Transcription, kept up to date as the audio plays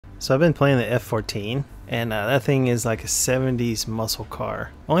So I've been playing the F14, and that thing is like a 70s muscle car.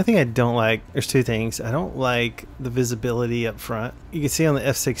 Only thing I don't like, there's two things. I don't like the visibility up front. You can see on the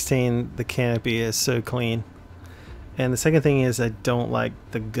F16 the canopy is so clean. And the second thing is I don't like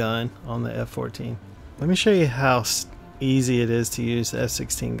the gun on the F14. Let me show you how easy it is to use the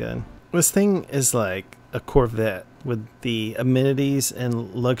F16 gun. This thing is like a Corvette with the amenities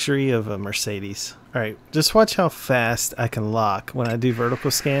and luxury of a Mercedes. Alright, just watch how fast I can lock when I do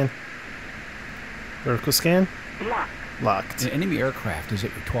vertical scan. Vertical scan? Locked. An enemy aircraft is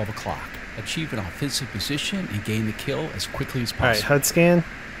at your 12 o'clock. Achieve an offensive position and gain the kill as quickly as possible. Alright, HUD scan.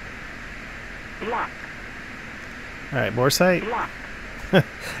 Alright, bore sight.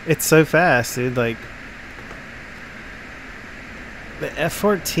 It's so fast, dude. Like, the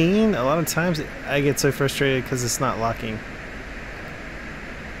F14, a lot of times I get so frustrated because it's not locking.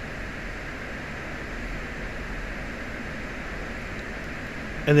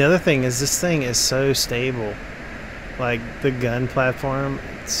 And the other thing is this thing is so stable. Like the gun platform,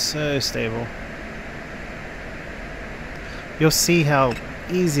 it's so stable. You'll see how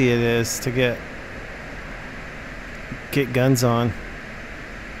easy it is to get guns on.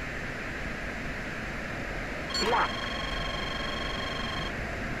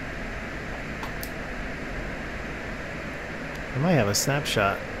 I might have a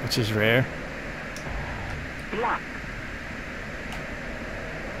snapshot, which is rare.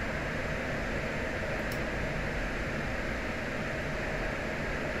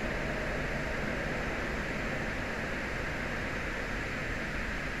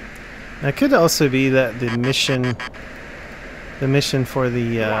 That could also be that the mission for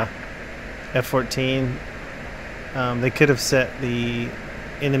the F14, they could have set the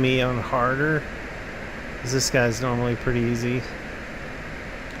enemy on harder, because this guy's normally pretty easy.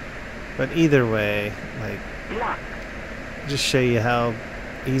 But either way, like, just show you how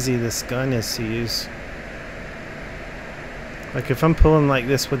easy this gun is to use. Like if I'm pulling like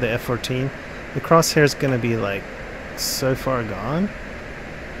this with the F14, the crosshair's gonna be like so far gone.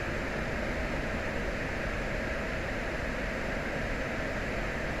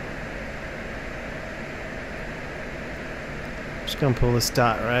 Just gonna pull this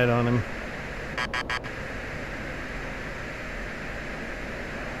dot right on him.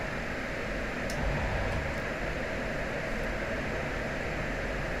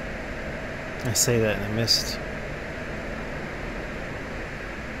 I say that and I missed.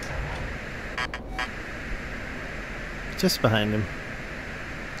 Just behind him.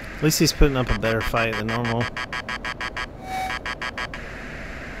 At least he's putting up a better fight than normal.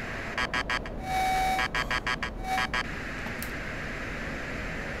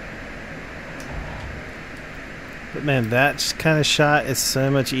 But man, that kind of shot is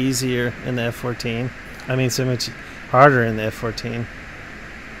so much easier in the F14. I mean, so much harder in the F14.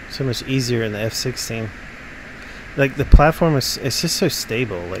 So much easier in the F16. Like the platform is, it's just so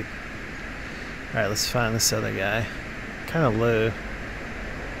stable. Like, all right, let's find this other guy. Kind of low.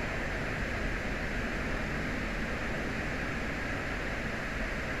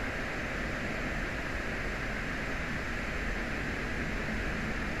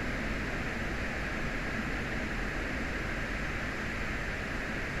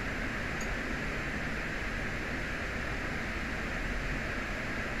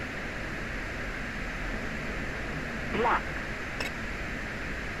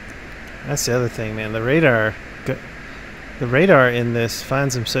 That's the other thing, man. The radar in this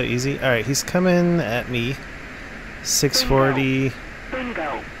finds him so easy. All right, he's coming at me. 640. Bingo.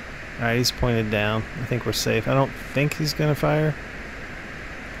 All right, he's pointed down. I think we're safe. I don't think he's gonna fire.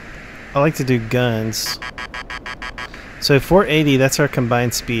 I like to do guns. So 480, that's our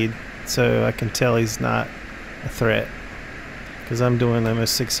combined speed. So I can tell he's not a threat because I'm doing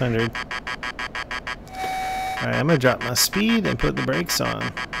almost 600. All right, I'm gonna drop my speed and put the brakes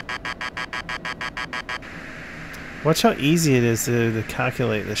on. Watch how easy it is to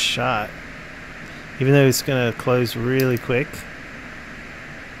calculate the shot. Even though it's going to close really quick.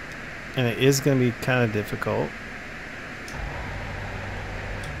 And it is going to be kind of difficult.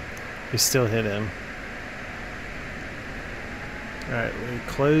 We still hit him. Alright, we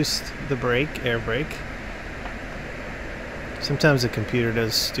closed the brake, air brake. Sometimes the computer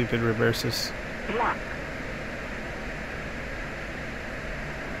does stupid reverses.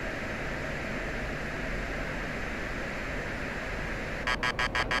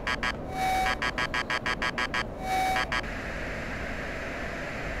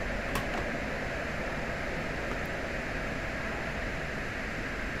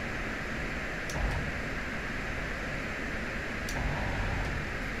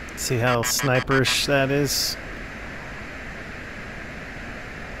 See how sniperish that is?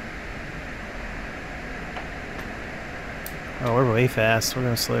 Oh, we're way fast. We're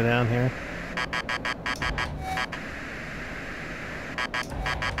gonna slow down here.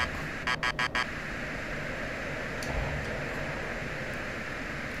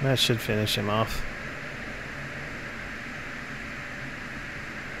 That should finish him off.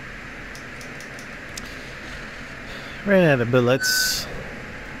 Ran out of bullets.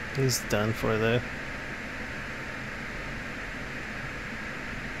 He's done for though.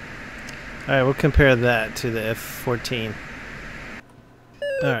 Alright, we'll compare that to the F14.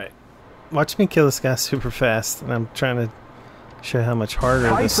 Alright. Watch me kill this guy super fast, and I'm trying to show how much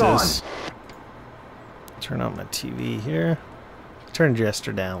harder this is. Turn on my TV here. Turn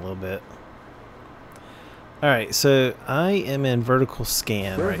gesture down a little bit. Alright, so I am in vertical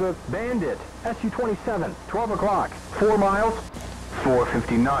scan. There's a bandit, SU-27, 12 o'clock, 4 miles,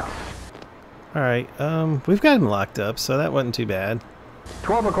 450 knots. Alright, we've got him locked up, so that wasn't too bad.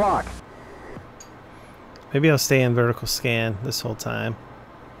 12 o'clock. Maybe I'll stay in vertical scan this whole time.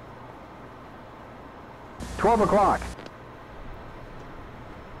 12 o'clock.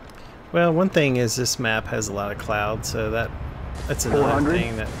 Well, one thing is this map has a lot of clouds, so that's another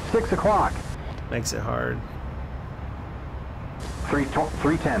thing that 6 o'clock. makes it hard.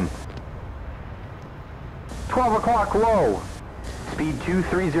 310. 12 o'clock low. Speed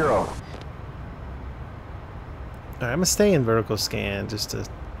 230. Alright, I'm gonna stay in vertical scan just to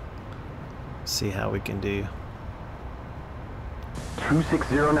see how we can do.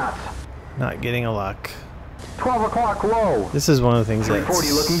 260 knots. Not getting a lock. 12 o'clock low. This is one of the things that's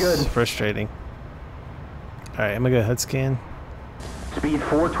 340 looking good. frustrating. Alright, I'm gonna go HUD scan. Speed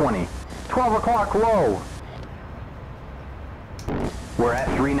 420. 12 o'clock low. We're at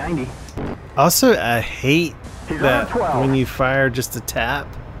 390. Also, I hate He's that on 12. when you fire just a tap,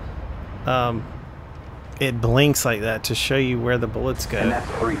 it blinks like that to show you where the bullets go. And that's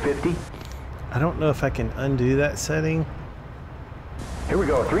 350. I don't know if I can undo that setting. Here we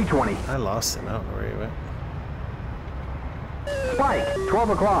go, 320. I lost him. I don't know where he went. Spike, 12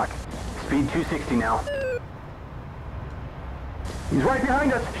 o'clock. Speed 260 now. He's right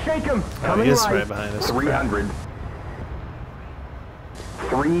behind us. Shake him. Oh, Coming he is right behind us. 300.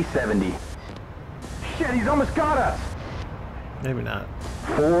 370. Shit, he's almost got us. Maybe not.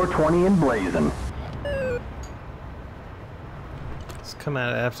 420 and blazing. Let's come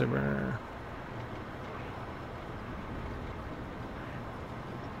out of afterburner.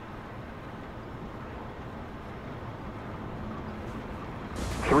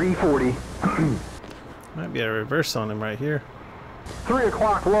 .340. Might be a reverse on him right here. 3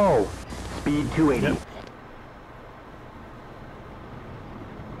 o'clock low. Speed 280. Yep.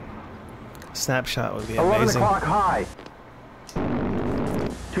 Snapshot would be 11 amazing. o'clock high.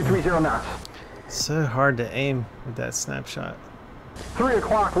 230 knots. So hard to aim with that snapshot. 3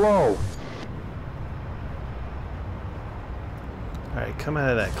 o'clock low. Alright, come out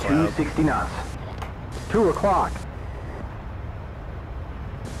of that cloud. 260 knots. 2 o'clock.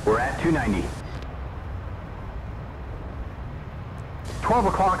 We're at 290. 12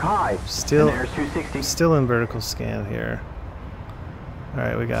 o'clock high. Still, and there's 260. still in vertical scan here.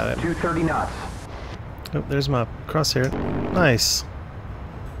 Alright, we got it. 230 knots. Oh, there's my crosshair. Nice.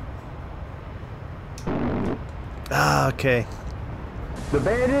 Ah, okay. The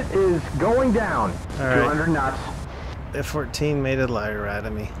bandit is going down. All right. 200 knots. F14 made a liar out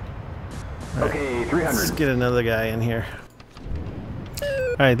of me. All right, Okay, 300. let's get another guy in here.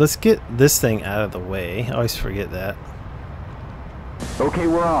 Alright, let's get this thing out of the way. I always forget that. Okay,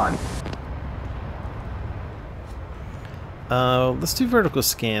 we're on. Let's do vertical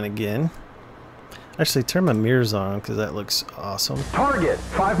scan again. Actually, turn my mirrors on because that looks awesome. Target,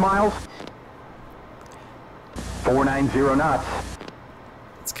 5 miles. 490 knots.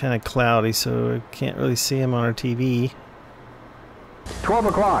 It's kind of cloudy, so I can't really see him on our TV. 12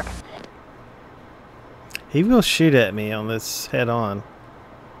 o'clock. He will shoot at me on this head-on.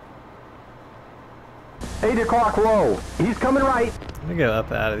 8 o'clock low. He's coming right. Let me go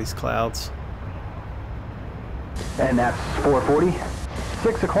up out of these clouds. And that's 440.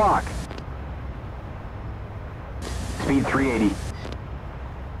 6 o'clock. Speed 380.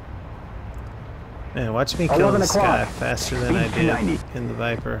 Man, watch me kill 11 this guy o'clock. faster than I Speed did 290. in the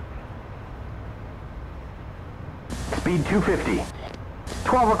Viper. Speed 250.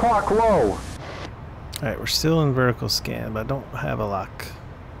 12 o'clock low. Alright, we're still in vertical scan, but I don't have a lock.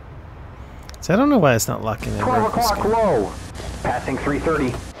 So I don't know why it's not locking in 12 vertical o'clock scan. low. Passing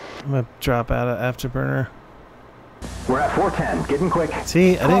 330. I'm gonna drop out of afterburner. We're at 410. Getting quick.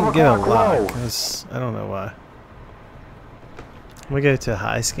 See, I didn't 12 get a o'clock lock, low. 'cause I don't know why. We go to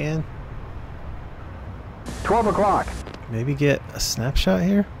high scan. 12 o'clock. Maybe get a snapshot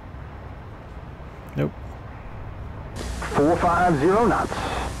here? Nope. 450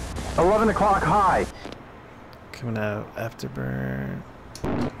 knots. 11 o'clock high. Coming out afterburn.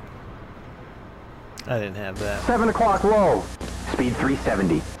 I didn't have that. 7 o'clock low. Speed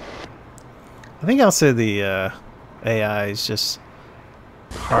 370. I think also the AI is just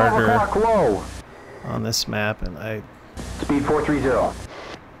 12 harder o'clock low. on this map, and Speed 430.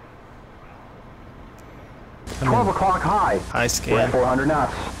 I'm 12 in o'clock high. high We're at scan. 400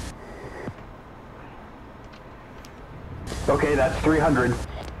 knots. Okay, that's 300.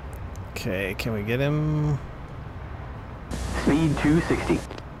 Okay, can we get him? Speed 260.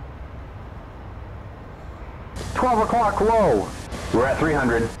 12 o'clock low. We're at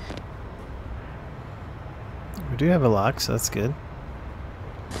 300. We do have a lock, so that's good.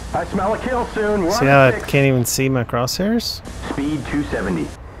 I smell a kill soon. We're See on how I 6. can't even see my crosshairs? Speed 270.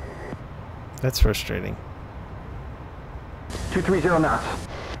 That's frustrating. 230 knots.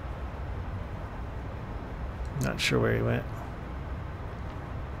 Not sure where he went.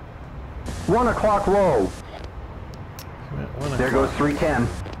 1 o'clock low. He went 1 There o'clock. goes 310.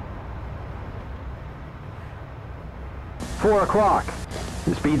 4 o'clock.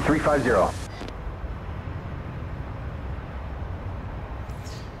 Speed 350.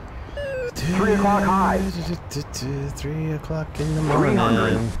 3 o'clock high. 3 o'clock in the morning.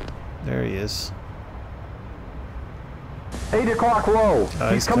 300. There he is. 8 o'clock low.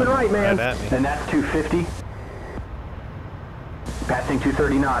 Oh, He's coming right, man. right at me. And that's 250. Passing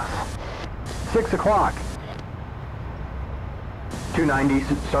 230 knots. 6 o'clock. 290,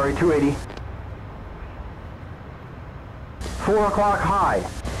 sorry, 280. 4 o'clock high.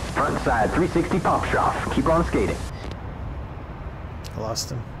 Front side, 360 pump shot. Keep on skating. I lost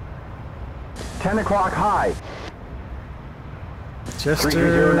him. 10 o'clock high. 330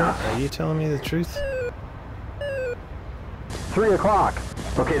 Chester, knots. are you telling me the truth? 3 o'clock.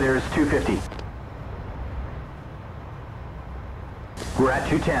 Okay, there's 250. We're at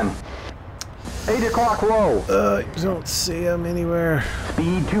 210. 8 o'clock low. I don't see him anywhere.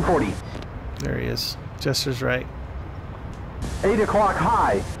 Speed 240. There he is. Chester's right. 8 o'clock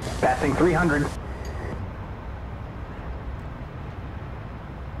high. Passing 300.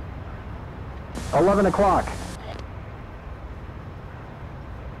 11 o'clock.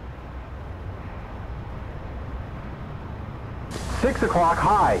 6 o'clock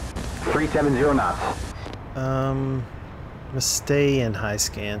high. 370 knots. I'm gonna stay in high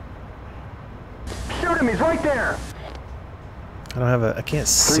scan. Shoot him, he's right there. I don't have I can't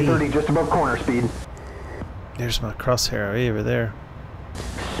see. 330 just above corner speed. There's my crosshair way over there.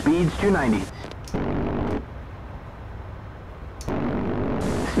 Speed's 290.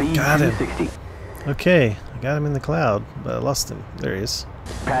 Speed Got him. 260. Okay, I got him in the cloud, but I lost him. There he is.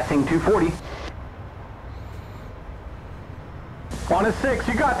 Passing 240. On a 6,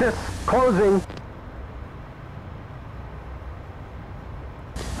 you got this. Closing.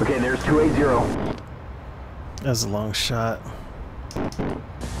 Okay, there's 280. That was a long shot.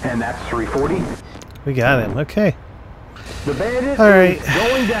 And that's 340. We got him. Okay. The bandit All right. is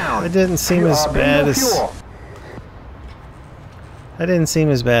going down. It didn't seem as Bingo bad as fuel. I didn't seem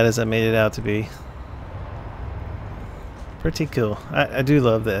as bad as I made it out to be. Pretty cool. I do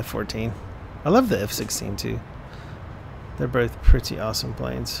love the F14. I love the F16 too. They're both pretty awesome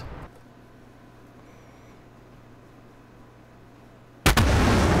planes.